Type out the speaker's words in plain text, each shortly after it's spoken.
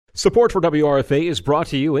Support for WRFA is brought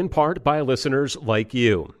to you in part by listeners like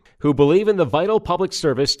you, who believe in the vital public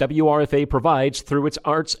service WRFA provides through its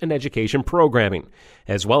arts and education programming,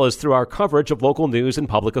 as well as through our coverage of local news and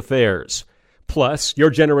public affairs. Plus,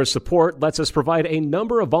 your generous support lets us provide a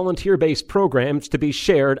number of volunteer-based programs to be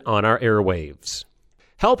shared on our airwaves.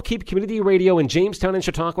 Help keep community radio in Jamestown and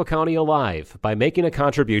Chautauqua County alive by making a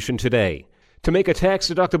contribution today. To make a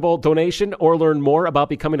tax-deductible donation or learn more about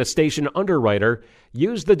becoming a station underwriter,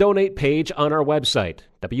 use the donate page on our website,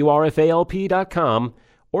 wrfalp.com,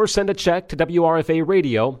 or send a check to WRFA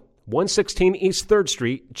Radio, 116 East 3rd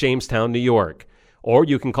Street, Jamestown, New York. Or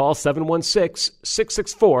you can call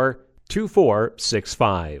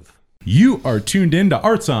 716-664-2465. You are tuned in to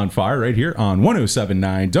Arts on Fire right here on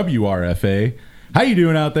 107.9 WRFA. How you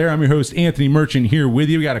doing out there? I'm your host, Anthony Merchant, here with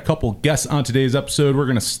you. We got a couple guests on today's episode. We're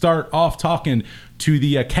going to start off talking to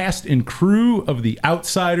the cast and crew of The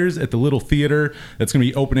Outsiders at the Little Theater. That's going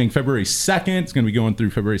to be opening February 2nd. It's going to be going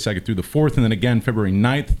through February 2nd through the 4th, and then again February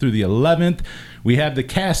 9th through the 11th. We have the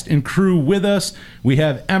cast and crew with us. We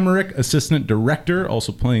have Emmerich, assistant director,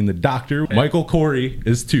 also playing the doctor. Michael Corey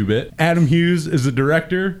is Two-Bit. Adam Hughes is the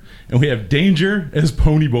director. And we have Danger as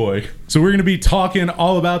Ponyboy. So we're going to be talking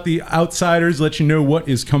all about The Outsiders, let you know what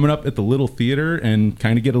is coming up at the Little Theater, and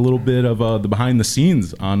kind of get a little bit of the behind the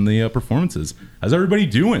scenes on the performances. How's everybody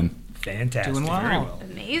doing? Fantastic. Doing well.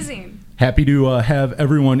 Amazing. Happy to have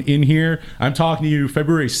everyone in here. I'm talking to you.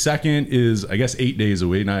 February 2nd is, I guess, 8 days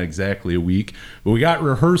away, not exactly a week. But we got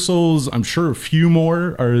rehearsals. I'm sure a few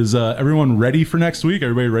more. Is everyone ready for next week?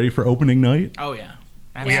 Everybody ready for opening night? Oh, yeah.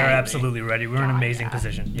 We are absolutely ready. We're in an amazing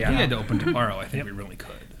position. If we had to open tomorrow, I think we really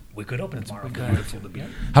could. We could open tomorrow. It's beautiful to be.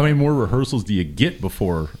 How many more rehearsals do you get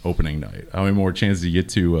before opening night? How many more chances do you get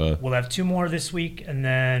to... We'll have 2 more this week and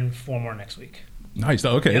then 4 more next week. Nice.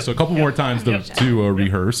 Okay, so a couple more times to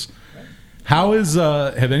rehearse. How is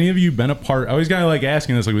have any of you been a part? I always kind of like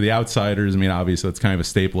asking this, like with The Outsiders. I mean, obviously that's kind of a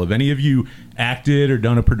staple. Have any of you acted or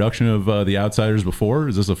done a production of The Outsiders before? Or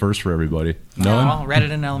is this a first for everybody? No, I read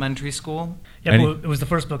it in elementary school. Yep, it was the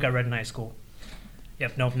first book I read in high school.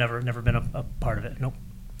 Yep, nope, never been a part of it. Nope.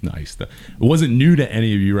 Nice. It wasn't new to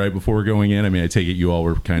any of you, right? Before going in, I mean, I take it you all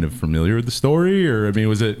were kind of familiar with the story, or I mean,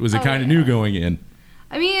 was it kind of new going in?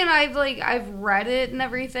 I mean, I've read it and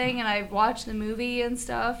everything, and I've watched the movie and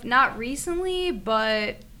stuff. Not recently,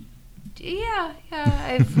 but yeah,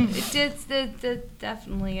 it's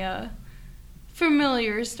definitely a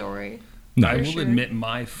familiar story. I will admit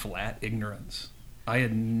my flat ignorance. I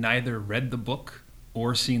had neither read the book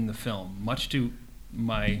or seen the film, much to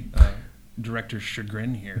my director's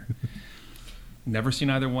chagrin here. Never seen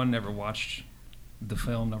either one. Never watched the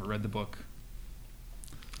film. Never read the book.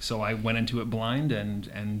 So I went into it blind,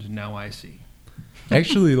 and now I see.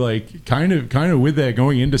 Actually, like kind of with that,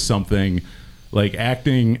 going into something like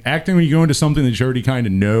acting when you go into something that you already kind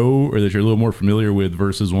of know or that you're a little more familiar with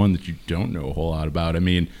versus one that you don't know a whole lot about. I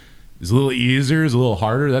mean, it's a little easier, it's a little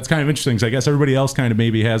harder. That's kind of interesting because I guess everybody else kind of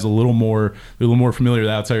maybe has a little more familiar with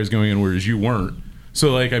Outsiders going in, whereas you weren't.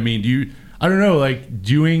 So like, I mean, I don't know, like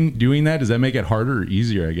doing that, does that make it harder or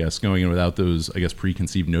easier, I guess, going in without those, I guess,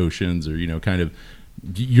 preconceived notions or, kind of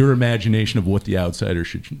your imagination of what The Outsider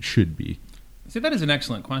should be? See, that is an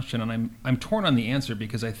excellent question, and I'm torn on the answer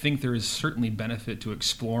because I think there is certainly benefit to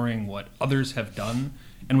exploring what others have done,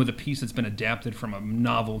 and with a piece that's been adapted from a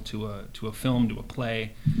novel to a film to a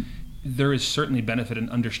play, there is certainly benefit in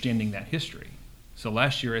understanding that history. So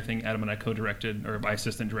last year, I think Adam and I co-directed, or my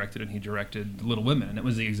assistant directed, and he directed Little Women, and it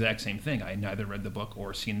was the exact same thing. I had neither read the book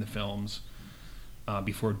or seen the films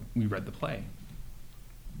before we read the play.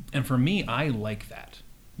 And for me, I like that.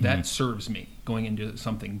 That serves me going into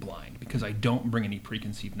something blind because I don't bring any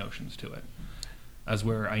preconceived notions to it. As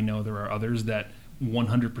where I know there are others that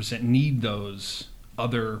 100% need those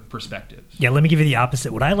other perspectives. Yeah, let me give you the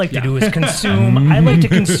opposite. What I like to do is consume. I like to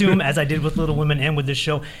consume, as I did with Little Women and with this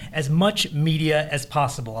show, as much media as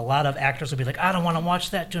possible. A lot of actors will be like, I don't want to watch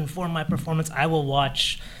that to inform my performance. I will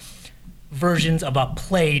watch versions of a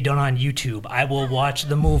play done on YouTube. I will watch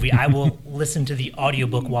the movie. I will listen to the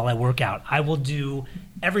audiobook while I work out. I will do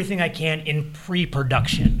everything I can in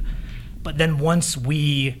pre-production. But then once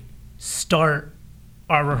we start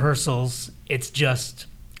our rehearsals, it's just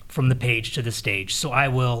from the page to the stage. So I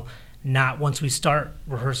will not, once we start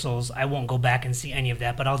rehearsals, I won't go back and see any of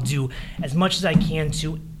that, but I'll do as much as I can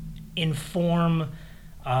to inform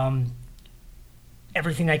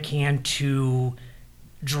everything I can to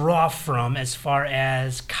draw from as far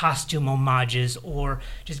as costume homages or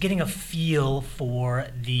just getting a feel for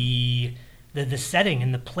the setting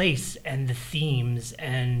and the place and the themes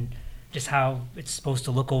and just how it's supposed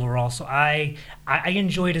to look overall. So I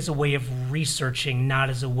enjoy it as a way of researching, not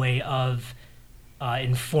as a way of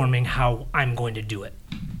informing how I'm going to do it.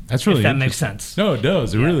 That's really if that makes interesting. sense. No, it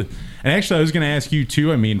does. It Yeah. really. And actually, I was going to ask you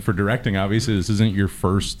too. I mean, for directing, obviously, this isn't your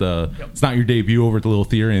first. It's not your debut over at the Little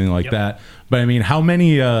Theater or anything like that. But I mean, how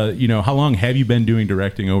many? How long have you been doing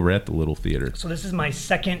directing over at the Little Theater? So this is my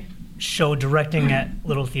second show directing at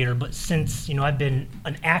Little Theater, but since I've been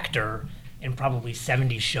an actor in probably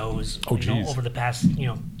 70 shows over the past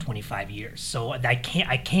 25 years. So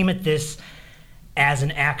I came at this as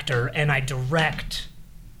an actor, and I direct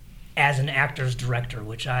as an actor's director,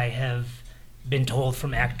 which I have been told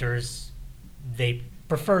from actors they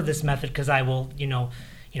prefer this method because I will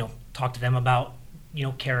talk to them about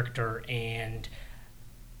character, and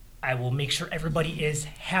I will make sure everybody is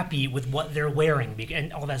happy with what they're wearing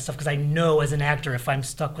and all that stuff, because I know as an actor, if I'm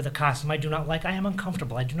stuck with a costume I do not like, I am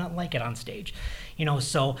uncomfortable. I do not like it on stage.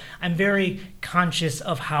 So I'm very conscious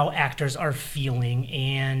of how actors are feeling,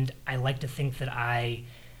 and I like to think that I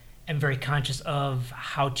am very conscious of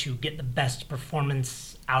how to get the best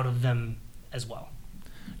performance out of them as well.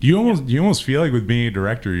 Do you almost feel like with being a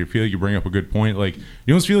director, you feel like you bring up a good point, like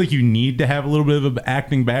you almost feel like you need to have a little bit of an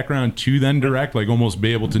acting background to then direct, like almost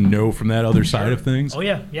be able to know from that other side of things? Oh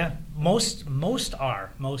yeah. Most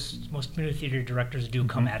community theater directors do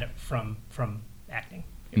come at it from acting.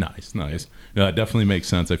 Nice. No, that definitely makes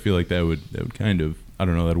sense. I feel like that would kind of, I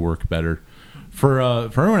don't know, that'd work better. For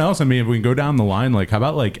everyone else, I mean, if we can go down the line, like how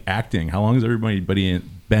about like acting? How long has everybody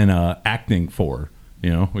been acting for?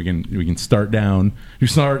 We can start down. You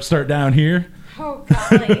start down here. Oh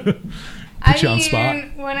golly. Put you on spot.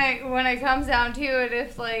 When it comes down to it,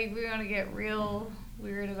 if like we want to get real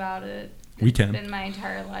weird about it, we can. It's been my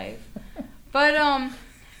entire life. But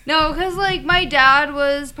no, because like my dad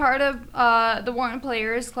was part of the Warren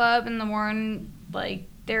Players Club and the Warren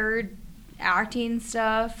their acting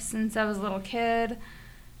stuff since I was a little kid.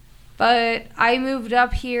 But I moved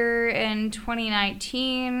up here in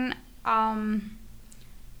 2019.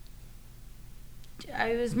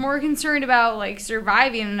 I was more concerned about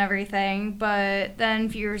surviving and everything, but then a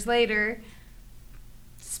few years later,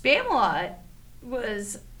 Spamalot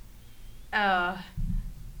was on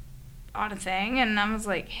a thing, and I was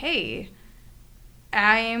like, hey,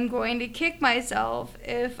 I am going to kick myself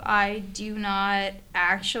if I do not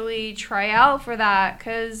actually try out for that,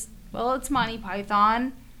 because, well, it's Monty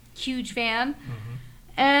Python, huge fan,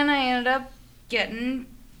 and I ended up getting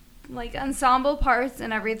ensemble parts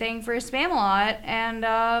and everything for Spamalot, and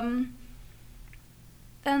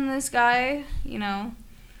then this guy,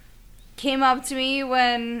 came up to me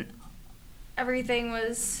when everything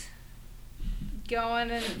was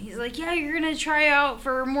going, and he's like, yeah, you're gonna try out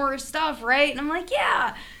for more stuff, right? And I'm like,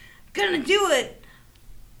 yeah, I'm gonna do it.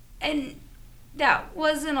 And that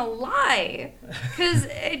wasn't a lie, because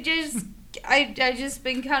I just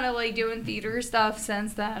been kind of doing theater stuff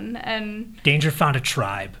since then, and Danger found a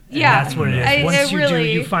tribe. And yeah, that's what it is. Once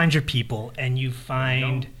you find your people, and you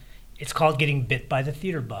find it's called getting bit by the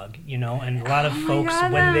theater bug, and a lot of folks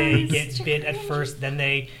when they get bit at first, then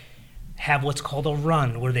they have what's called a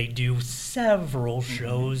run, where they do several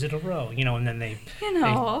shows in a row, and then they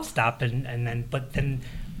stop and then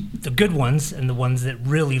the good ones and the ones that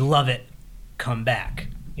really love it come back,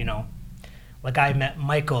 Like I met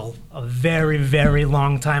Michael a very, very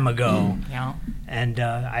long time ago. Yeah. And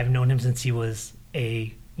I've known him since he was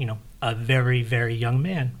a very, very young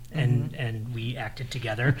man. And we acted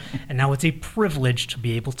together. And now it's a privilege to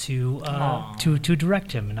be able to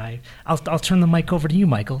direct him. And I'll turn the mic over to you,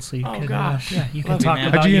 Michael, so you can you can talk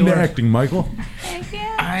about How'd you get into acting, Michael?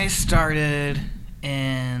 I started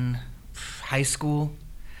in high school.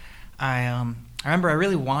 I remember I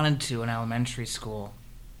really wanted to in elementary school.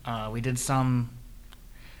 We did some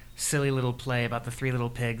silly little play about the three little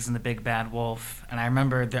pigs and the big bad wolf, and I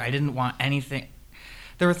remember that I didn't want anything.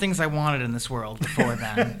 There were things I wanted in this world before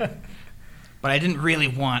then, but I didn't really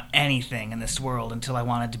want anything in this world until I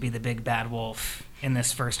wanted to be the big bad wolf in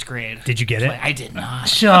this first grade. Did you get it? I did not.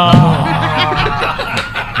 Did you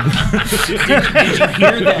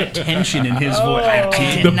hear that tension in his voice? I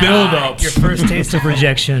did The not. build-up. Your first taste of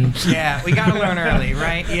rejection. Yeah, we got to learn early,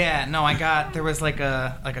 right? Yeah, no, there was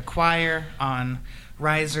a choir on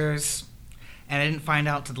risers, and I didn't find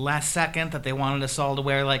out to the last second that they wanted us all to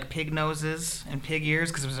wear pig noses and pig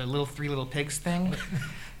ears because it was a three little pigs thing.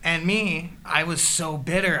 And me, I was so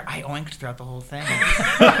bitter, I oinked throughout the whole thing.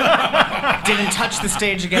 Didn't touch the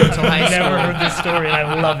stage again until high school. Never heard this story, and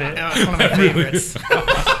I love it. It's one of my favorites.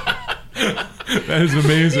 That is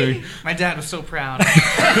amazing. My dad was so proud.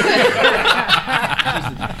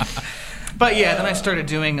 But yeah, then I started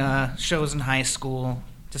doing shows in high school.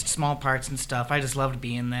 just small parts and stuff. I just loved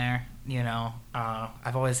being there.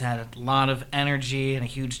 I've always had a lot of energy and a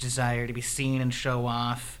huge desire to be seen and show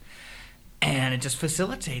off. And it just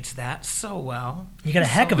facilitates that so well. You got a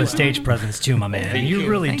heck of a stage presence too, my man. Thank you you.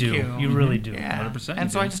 really Thank do. you. You really do. Yeah. 100%.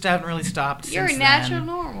 And so I just haven't really stopped You're since a natural then.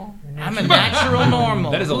 normal. I'm a natural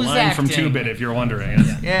normal. That is a Who's line acting? from 2-Bit, if you're wondering.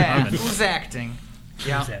 Yeah, who's acting?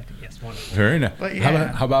 Yeah. Exactly. Yes, wonderful. Very nice. But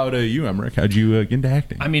yeah. How about you, Emmerich? How'd you get into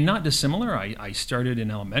acting? I mean, not dissimilar. I started in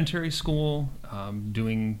elementary school,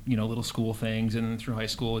 doing little school things, and then through high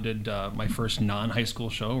school, I did my first non-high school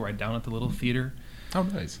show right down at the Little Theater. Oh,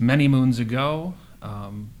 nice. Many moons ago.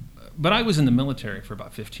 But I was in the military for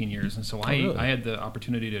about 15 years, and so really? I had the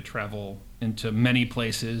opportunity to travel into many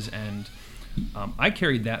places, and I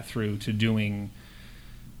carried that through to doing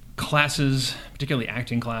classes, particularly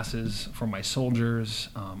acting classes for my soldiers.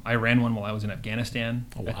 I ran one while I was in Afghanistan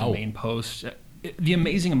at the main post. The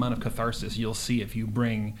amazing amount of catharsis you'll see if you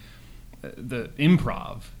bring the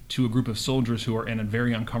improv to a group of soldiers who are in a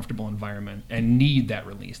very uncomfortable environment and need that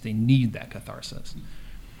release. They need that catharsis.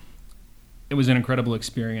 It was an incredible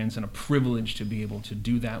experience and a privilege to be able to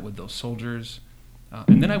do that with those soldiers.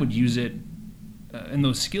 And then I would use it and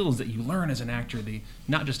those skills that you learn as an actor,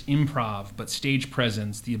 not just improv, but stage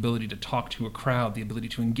presence, the ability to talk to a crowd, the ability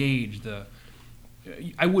to engage,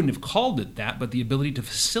 I wouldn't have called it that, but the ability to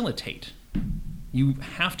facilitate. You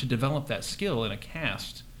have to develop that skill in a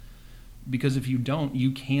cast, because if you don't,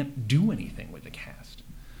 you can't do anything with the cast.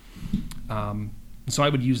 So I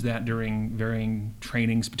would use that during varying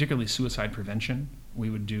trainings, particularly suicide prevention. We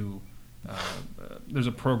would do, there's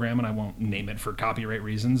a program, and I won't name it for copyright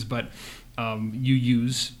reasons, but you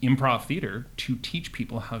use improv theater to teach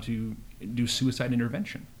people how to do suicide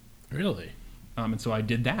intervention. Really? And so I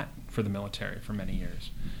did that for the military for many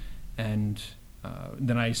years. And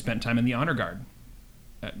then I spent time in the honor guard.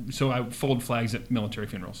 So I fold flags at military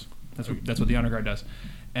funerals. That's what the honor guard does.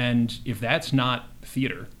 And if that's not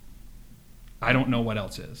theater, I don't know what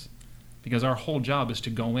else is. Because our whole job is to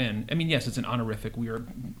go in. I mean, yes, it's an honorific. We are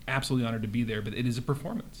absolutely honored to be there, but it is a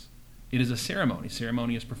performance. It is a ceremony.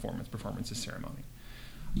 Ceremony is performance. Performance is ceremony.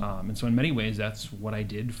 And so in many ways, that's what I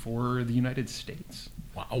did for the United States.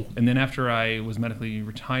 Wow. And then after I was medically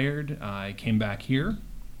retired, I came back here.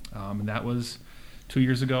 And that was 2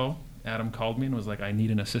 years ago. Adam called me and was like, I need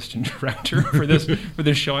an assistant director for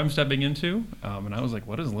this show I'm stepping into. And I was like,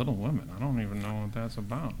 what is Little Women? I don't even know what that's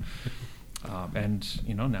about. And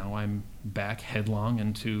now I'm back headlong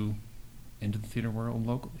into the theater world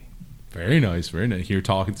locally. Very nice, very nice. You're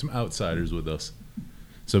talking some outsiders with us.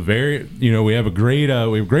 So we have a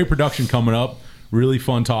great production coming up. Really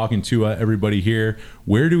fun talking to everybody here.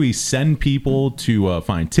 Where do we send people to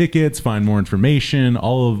find tickets, find more information,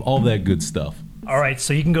 all of that good stuff? All right,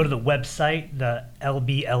 so you can go to the website, the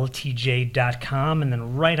lbltj.com, and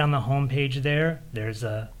then right on the homepage there's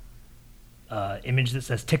a image that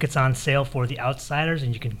says tickets on sale for The Outsiders,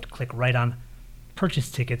 and you can click right on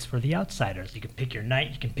purchase tickets for The Outsiders. You can pick your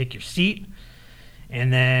night, you can pick your seat,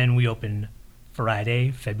 and then we open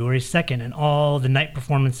Friday, February 2nd, and all the night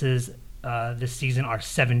performances this season are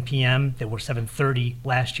 7 p.m. They were 7:30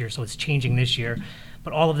 last year, so it's changing this year,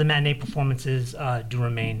 but all of the matinee performances do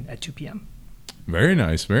remain at 2 p.m. Very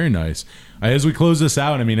nice, very nice. As we close this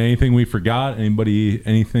out, I mean, anything we forgot?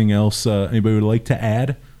 Anything else anybody would like to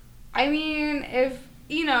add? I mean, if,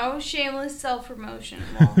 shameless self-promotion.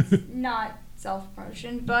 Well, it's not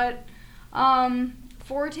self-promotion, but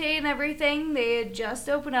Forte and everything, they had just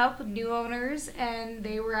opened up with new owners, and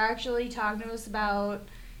they were actually talking to us about,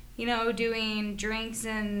 doing drinks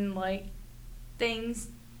and, things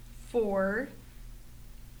for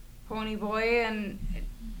Ponyboy and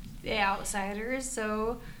The Outsiders.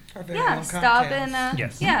 So, yeah, stop and,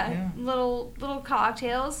 Yes. little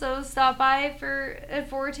cocktails. So stop by at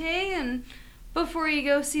Forte and before you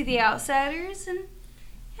go see The Outsiders, and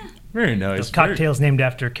Very nice. Those cocktails named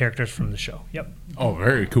after characters from the show. Yep. Oh,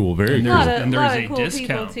 very cool. Very And cool. there's lot a of cool people,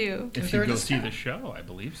 discount too. if you go see the show, I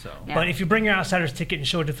believe so. Yeah. But if you bring your Outsiders ticket and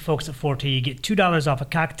show it to the folks at Forte, you get $2 off a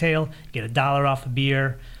cocktail, you get $1 off a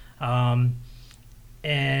beer, and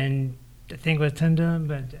I think it was $10,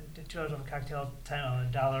 but $2 off a cocktail,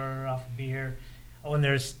 $1 off a beer. Oh, and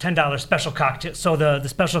there's $10 special cocktails. So the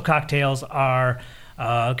special cocktails are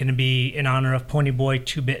going to be in honor of Ponyboy,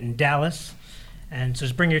 2-Bit, and Dallas. And so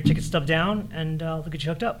just bring your ticket stub down, and we'll get you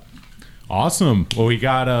hooked up. Awesome. Well, we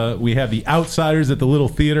have The Outsiders at the Little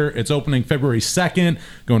Theater. It's opening February 2nd,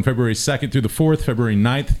 going February 2nd through the 4th, February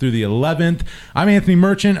 9th through the 11th. I'm Anthony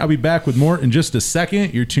Merchant. I'll be back with more in just a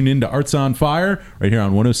second. You're tuned in to Arts on Fire right here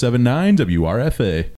on 107.9 WRFA.